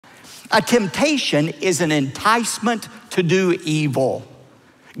A temptation is an enticement to do evil.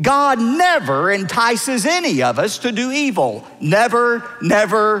 God never entices any of us to do evil. Never,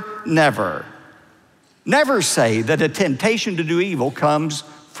 never, never. Never say that a temptation to do evil comes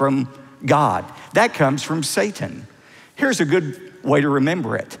from God. That comes from Satan. Here's a good way to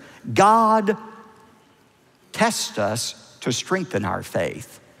remember it. God tests us to strengthen our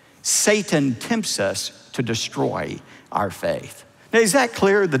faith. Satan tempts us to destroy our faith. Now, is that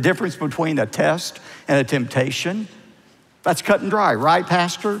clear, the difference between a test and a temptation? That's cut and dry, right,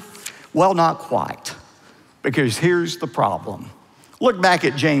 Pastor? Well, not quite, because here's the problem. Look back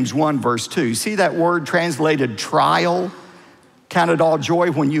at James 1, verse 2. See that word translated trial? Count it all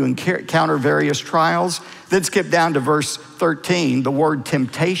joy when you encounter various trials. Then skip down to verse 13, the word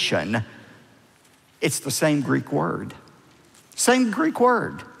temptation. It's the same Greek word. Same Greek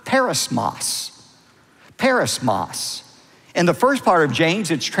word, perismos. Perismos. In the first part of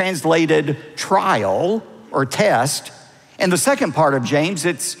James, it's translated trial or test. In the second part of James,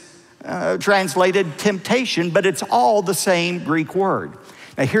 it's translated temptation, but it's all the same Greek word.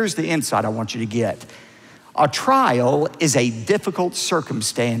 Now, here's the insight I want you to get. A trial is a difficult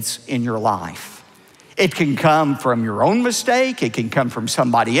circumstance in your life. It can come from your own mistake. It can come from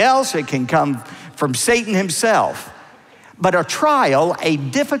somebody else. It can come from Satan himself. But a trial, a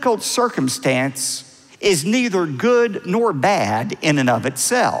difficult circumstance, is neither good nor bad in and of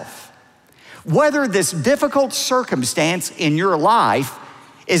itself. Whether this difficult circumstance in your life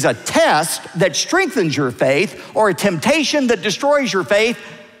is a test that strengthens your faith or a temptation that destroys your faith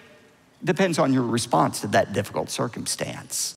depends on your response to that difficult circumstance.